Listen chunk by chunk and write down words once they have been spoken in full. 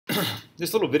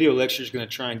This little video lecture is going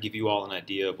to try and give you all an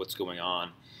idea of what's going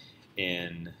on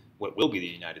in what will be the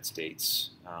United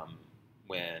States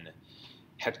when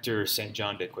Hector St.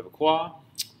 John de Quebecois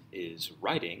is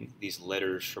writing these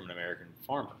letters from an American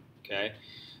farmer. Okay,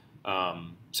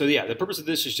 so yeah, the purpose of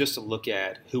this is just to look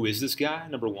at who is this guy,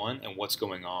 number one, and what's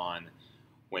going on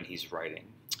when he's writing.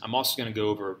 I'm also going to go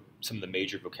over some of the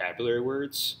major vocabulary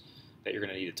words that you're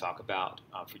going to need to talk about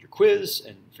for your quiz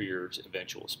and for your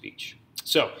eventual speech.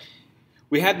 So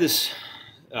we had this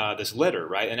this letter,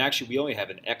 right? And actually, we only have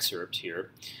an excerpt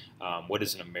here. What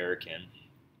is an American?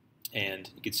 And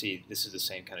you can see this is the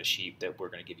same kind of sheet that we're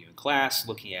going to give you in class,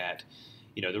 looking at,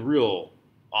 the real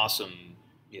awesome,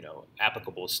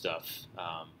 applicable stuff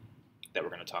that we're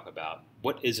going to talk about.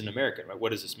 What is an American, right?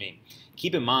 What does this mean?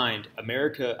 Keep in mind,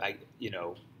 America,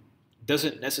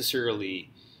 doesn't necessarily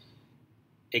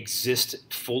exist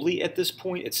fully at this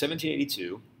point. It's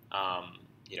 1782.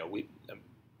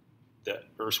 The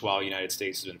erstwhile United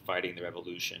States has been fighting the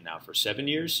revolution now for 7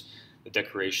 years. The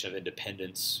Declaration of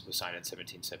Independence was signed in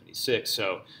 1776.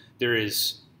 So there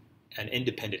is an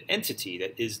independent entity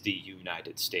that is the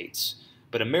United States.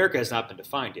 But America has not been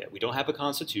defined yet. We don't have a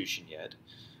constitution yet.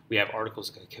 We have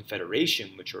Articles of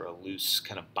Confederation, which are a loose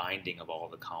kind of binding of all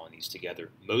the colonies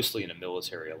together, mostly in a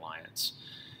military alliance.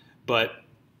 But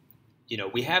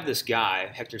we have this guy,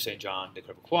 Hector St. John de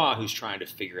Quebecois, who's trying to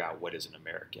figure out what is an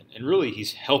American. And really,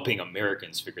 he's helping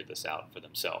Americans figure this out for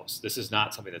themselves. This is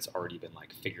not something that's already been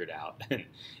figured out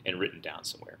and written down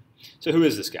somewhere. So who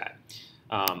is this guy?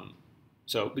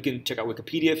 So we can check out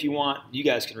Wikipedia if you want. You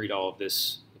guys can read all of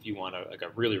this if you want a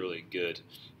really, really good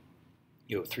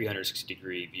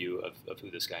 360-degree view of who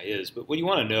this guy is. But what you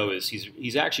want to know is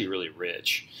he's actually really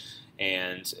rich.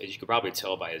 And as you can probably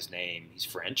tell by his name, he's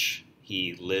French.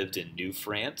 He lived in New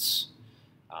France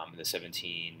in the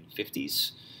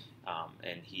 1750s,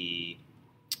 and he,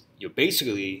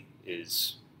 basically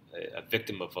is a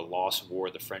victim of a lost war,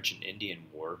 the French and Indian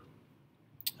War,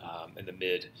 in the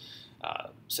mid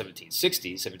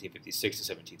 1760s, 1756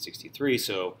 to 1763.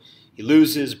 So he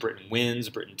loses. Britain wins.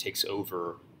 Britain takes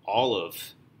over all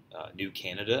of New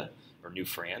Canada or New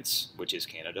France, which is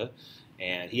Canada,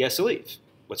 and he has to leave.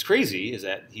 What's crazy is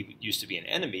that he used to be an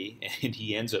enemy, and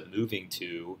he ends up moving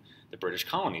to the British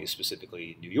colonies,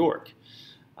 specifically New York.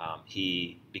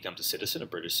 He becomes a citizen, a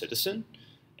British citizen,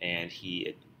 and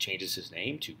he changes his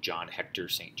name to John Hector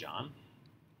St. John.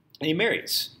 And he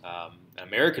marries an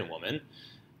American woman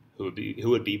who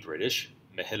would be British,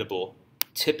 Mehitable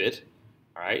Tippett,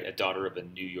 all right, a daughter of a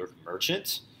New York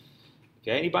merchant.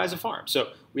 Okay, and he buys a farm.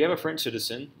 So we have a French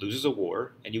citizen, loses a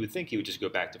war, and you would think he would just go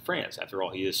back to France. After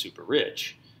all, he is super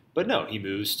rich. But no, he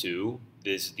moves to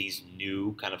these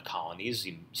new kind of colonies.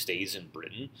 He stays in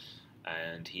Britain,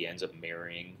 and he ends up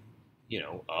marrying,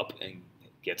 up and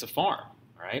gets a farm,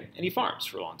 all right? And he farms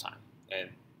for a long time. And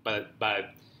by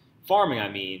farming, I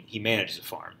mean he manages a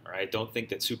farm, all right? Don't think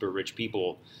that super rich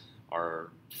people are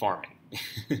farming.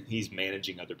 He's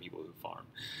managing other people who farm.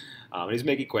 And he's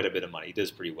making quite a bit of money. He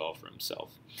does pretty well for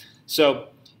himself. So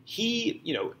he,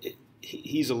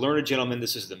 he's a learned gentleman.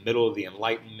 This is the middle of the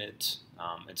Enlightenment.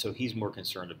 And so he's more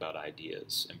concerned about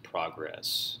ideas and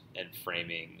progress and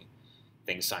framing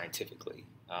things scientifically.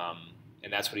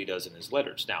 And that's what he does in his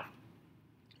letters. Now,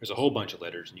 there's a whole bunch of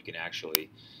letters, and you can actually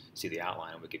see the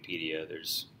outline on Wikipedia.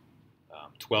 There's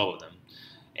 12 of them.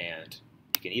 And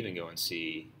you can even go and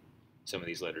see some of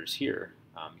these letters here.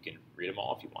 You can read them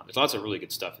all if you want. There's lots of really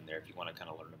good stuff in there if you want to kind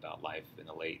of learn about life in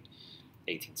the late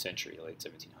 18th century, late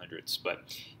 1700s. But,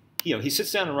 he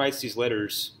sits down and writes these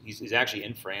letters. He's actually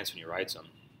in France when he writes them.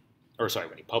 Or, sorry,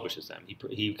 when he publishes them.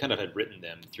 He kind of had written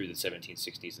them through the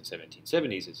 1760s and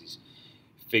 1770s as he's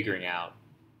figuring out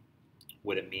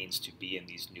what it means to be in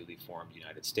these newly formed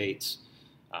United States.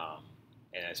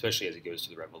 And especially as he goes to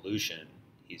the Revolution,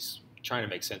 he's trying to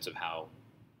make sense of how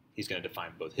he's going to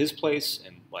define both his place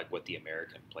and what the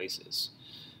American place is.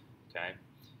 Okay,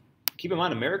 keep in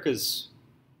mind America's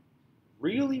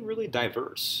really, really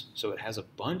diverse. So it has a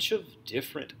bunch of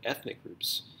different ethnic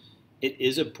groups. It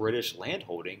is a British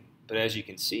landholding, but as you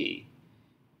can see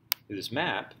through this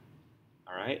map,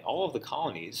 all right, all of the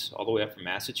colonies, all the way up from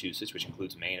Massachusetts, which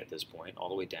includes Maine at this point, all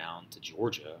the way down to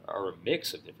Georgia, are a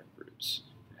mix of different groups: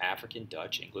 African,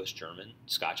 Dutch, English, German,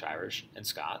 Scotch-Irish, and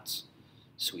Scots,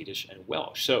 Swedish, and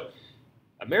Welsh. So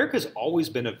America's always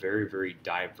been a very, very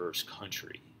diverse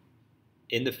country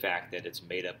in the fact that it's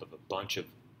made up of a bunch of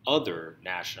other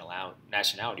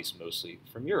nationalities, mostly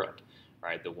from Europe,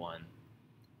 right? The one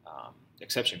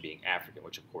exception being African,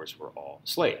 which of course were all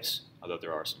slaves, although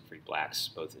there are some free blacks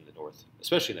both in the North,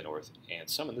 especially in the North, and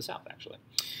some in the South, actually.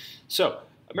 So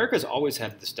America's always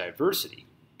had this diversity.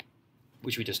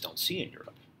 which we just don't see in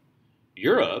Europe.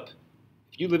 Europe,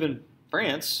 if you live in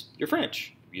France, you're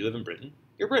French. If you live in Britain,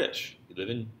 you're British. If you live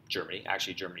in Germany,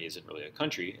 actually Germany isn't really a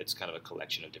country, it's kind of a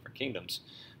collection of different kingdoms,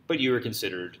 but you were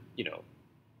considered,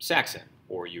 Saxon,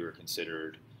 or you were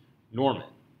considered Norman.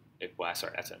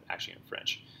 Sorry, that's actually in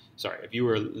French. Sorry, if you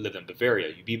lived in Bavaria,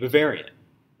 you'd be Bavarian,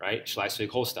 right?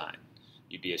 Schleswig-Holstein,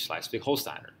 you'd be a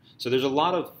Schleswig-Holsteiner. So there's a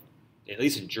lot of, at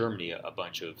least in Germany, a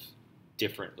bunch of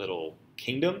different little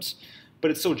kingdoms,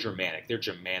 but it's still Germanic. They're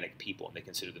Germanic people, and they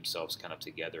consider themselves kind of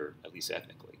together, at least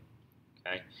ethnically.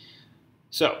 Okay,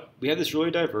 so we have this really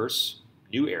diverse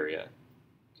new area.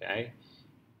 Okay,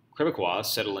 Quebecois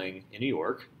settling in New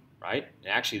York, right?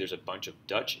 And actually, there's a bunch of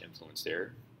Dutch influence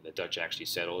there. The Dutch actually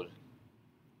settled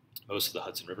most of the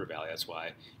Hudson River Valley. That's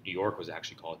why New York was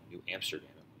actually called New Amsterdam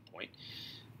at one point.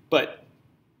 But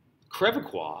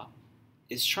Quebecois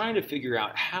is trying to figure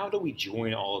out, how do we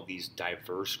join all of these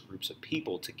diverse groups of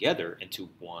people together into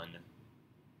one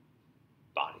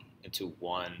body, into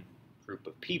one group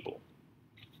of people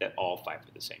that all fight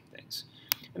for the same things.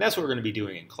 And that's what we're going to be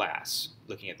doing in class,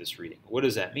 looking at this reading. What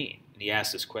does that mean? And he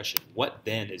asked this question, what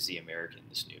then is the American,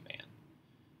 this new man?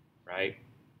 Right?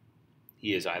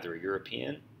 He is either a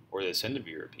European or the descendant of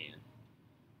a European.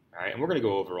 All right? And we're going to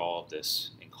go over all of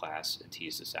this in class and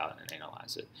tease this out and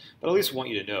analyze it. But at least I want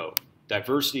you to know,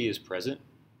 diversity is present,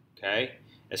 okay?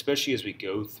 Especially as we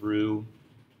go through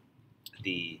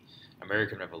the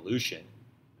American Revolution,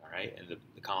 all right? And the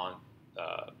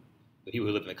people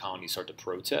who live in the colonies start to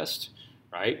protest,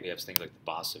 right? We have things like the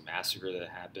Boston Massacre that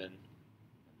happened.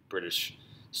 British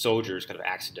soldiers kind of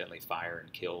accidentally fire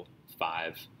and kill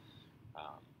 5,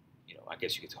 I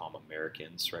guess you could call them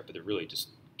Americans, right? But they're really just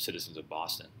citizens of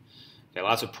Boston. Okay,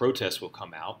 lots of protests will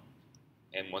come out,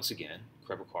 and once again,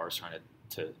 Quebecois is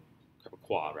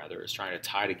trying to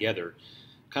tie together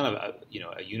kind of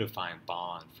a unifying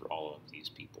bond for all of these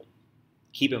people.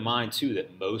 Keep in mind too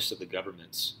that most of the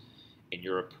governments in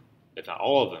Europe, if not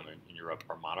all of them in Europe,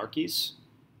 are monarchies.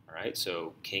 All right,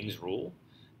 so kings rule.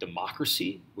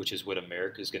 Democracy, which is what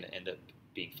America is going to end up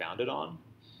being founded on,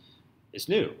 is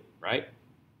new, right?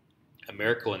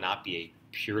 America will not be a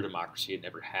pure democracy. It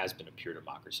never has been a pure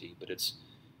democracy, but it's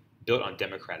built on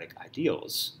democratic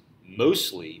ideals,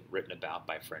 mostly written about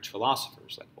by French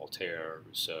philosophers like Voltaire,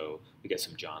 Rousseau. We get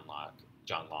some John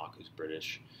Locke, who's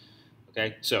British.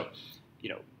 Okay, so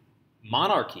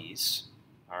monarchies,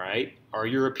 all right, are a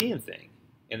European thing.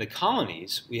 In the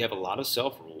colonies, we have a lot of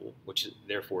self-rule, which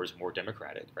therefore is more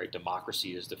democratic, right?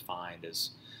 Democracy is defined as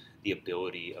the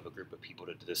ability of a group of people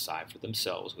to decide for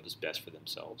themselves what is best for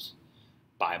themselves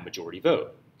by a majority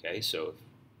vote. Okay, so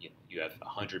if you have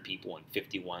 100 people and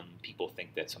 51 people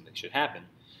think that something should happen,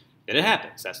 then it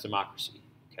happens. That's democracy,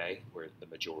 okay, where the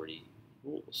majority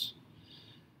rules.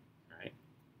 All right.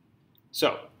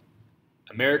 So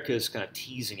America is kind of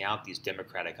teasing out these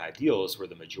democratic ideals where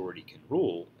the majority can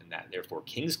rule and that therefore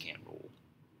kings can't rule.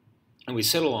 And we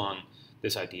settle on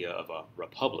this idea of a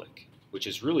republic, which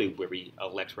is really where we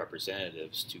elect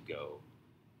representatives to go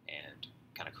and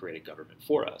kind of create a government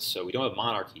for us. So we don't have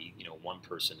monarchy, one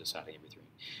person deciding everything.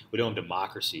 We don't have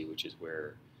democracy, which is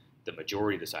where the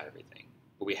majority decide everything.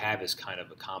 What we have is kind of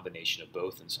a combination of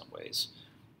both in some ways,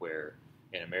 where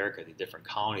in America, the different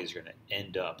colonies are going to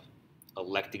end up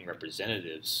electing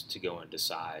representatives to go and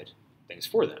decide things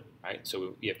for them, right?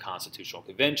 So we have constitutional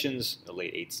conventions in the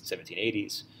late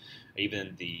 1780s,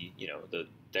 even the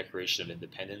Declaration of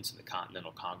Independence and the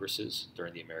Continental Congresses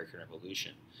during the American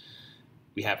Revolution.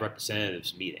 We have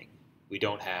representatives meeting. We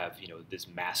don't have this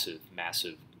massive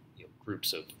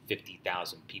groups of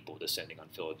 50,000 people descending on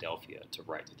Philadelphia to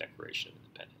write the Declaration of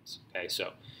Independence. Okay,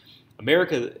 so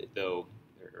America, though,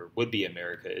 or would-be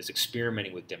America, is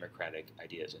experimenting with democratic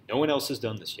ideas, and no one else has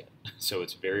done this yet. So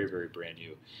it's very, very brand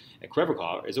new. And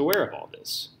Quebecois is aware of all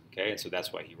this. Okay, and so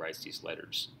that's why he writes these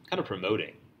letters, kind of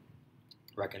promoting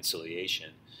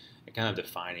reconciliation and kind of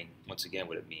defining, once again,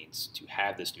 what it means to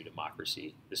have this new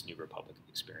democracy, this new republic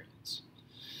experience.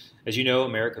 As you know,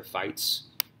 America fights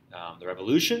the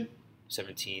Revolution,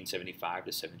 1775 to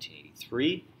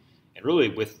 1783, and really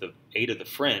with the aid of the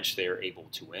French, they are able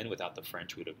to win. Without the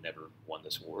French, we would have never won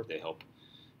this war. The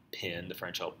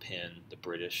French helped pin the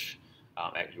British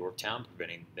at Yorktown,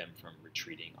 preventing them from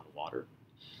retreating on water.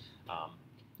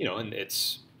 And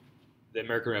it's the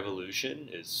American Revolution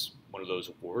is one of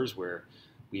those wars where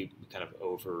we kind of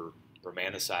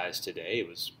over-romanticize today. It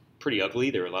was pretty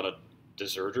ugly. There were a lot of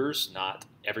deserters. Not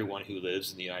everyone who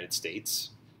lives in the United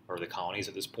States or the colonies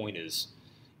at this point is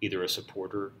either a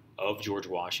supporter of George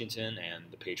Washington and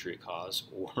the Patriot cause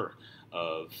or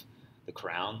of the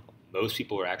Crown. Most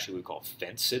people are actually what we call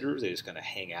fence sitters. They just kind of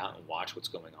hang out and watch what's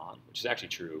going on, which is actually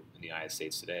true in the United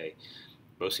States today.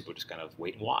 Most people just kind of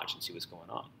wait and watch and see what's going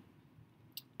on.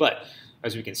 But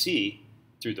as we can see,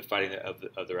 through the fighting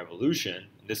of the Revolution,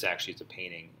 and this actually is a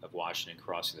painting of Washington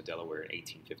crossing the Delaware in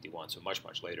 1851, so much,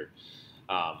 much later.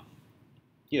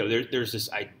 There's this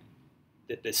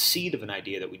the seed of an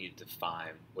idea that we need to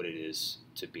define what it is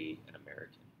to be an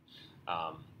American.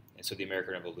 And so the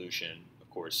American Revolution, of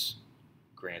course,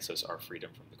 grants us our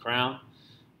freedom from the crown.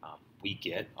 We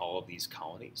get all of these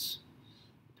colonies.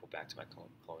 Pull back to my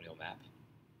colonial map.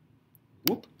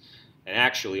 Whoop. And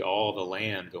actually all the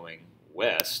land going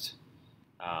west,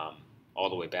 all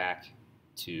the way back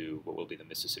to what will be the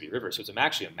Mississippi River. So it's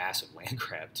actually a massive land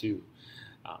grab too.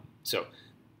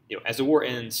 As the war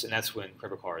ends, and that's when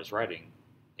Crèvecoeur is writing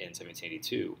in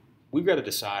 1782, we've got to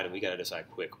decide, and we got to decide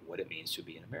quick what it means to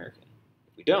be an American.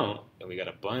 If we don't, then we got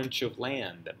a bunch of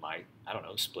land that might,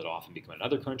 split off and become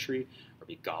another country or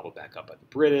be gobbled back up by the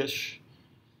British.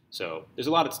 So there's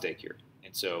a lot at stake here.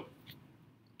 And so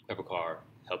Crèvecoeur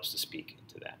helps to speak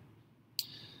into that.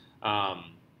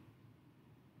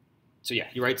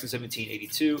 He writes in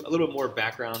 1782. A little bit more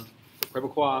background for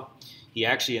Crèvecoeur. He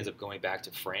actually ends up going back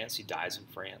to France. He dies in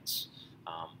France.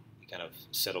 He kind of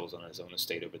settles on his own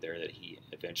estate over there that he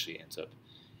eventually ends up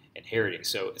inheriting.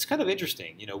 So it's kind of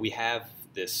interesting. We have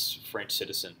this French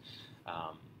citizen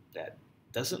that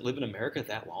doesn't live in America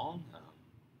that long.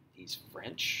 He's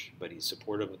French, but he's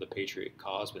supportive of the patriot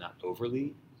cause, but not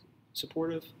overly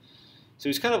supportive. So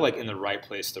he's kind of like in the right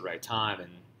place at the right time,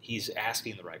 and he's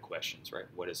asking the right questions, right?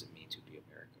 What does it mean to be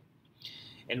American?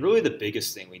 And really the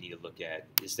biggest thing we need to look at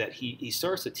is that he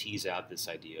starts to tease out this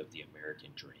idea of the American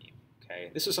dream,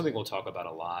 okay? This is something we'll talk about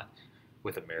a lot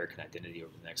with American identity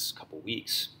over the next couple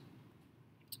weeks.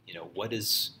 What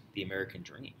is the American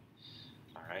dream,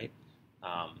 all right?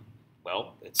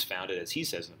 Well, it's founded, as he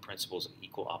says, in the principles of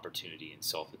equal opportunity and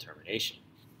self-determination.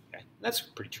 Okay? That's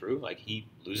pretty true. Like, he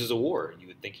loses a war, and you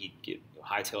would think he'd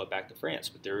hightail it back to France,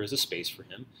 but there is a space for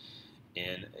him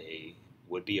in a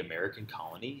would-be American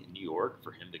colony in New York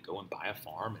for him to go and buy a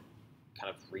farm and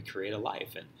kind of recreate a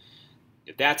life. And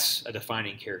if that's a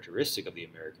defining characteristic of the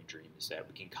American dream, is that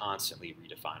we can constantly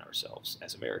redefine ourselves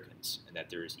as Americans, and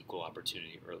that there is equal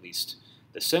opportunity, or at least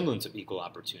the semblance of equal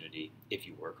opportunity, if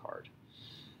you work hard.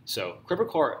 So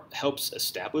Crèvecoeur helps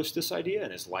establish this idea,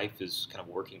 and his life is kind of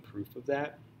working proof of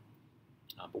that.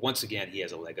 But once again, he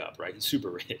has a leg up, right? He's super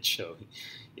rich, so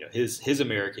his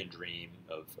American dream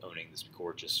of owning this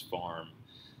gorgeous farm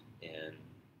in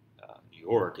New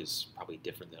York is probably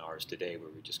different than ours today, where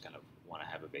we just kind of want to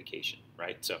have a vacation,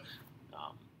 right? So,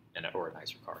 or a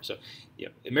nicer car. So,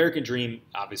 American dream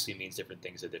obviously means different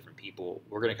things to different people.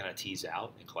 We're going to kind of tease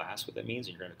out in class what that means,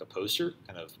 and you're going to make a poster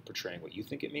kind of portraying what you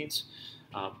think it means.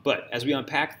 But as we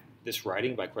unpack this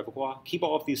writing by Crèvecoeur, keep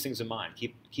all of these things in mind.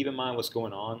 Keep in mind what's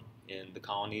going on in the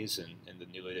colonies and the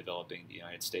newly developing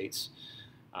United States.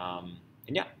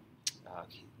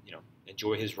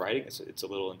 Enjoy his writing. It's a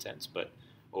little intense, but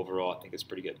overall I think it's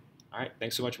pretty good. All right,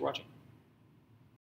 thanks so much for watching.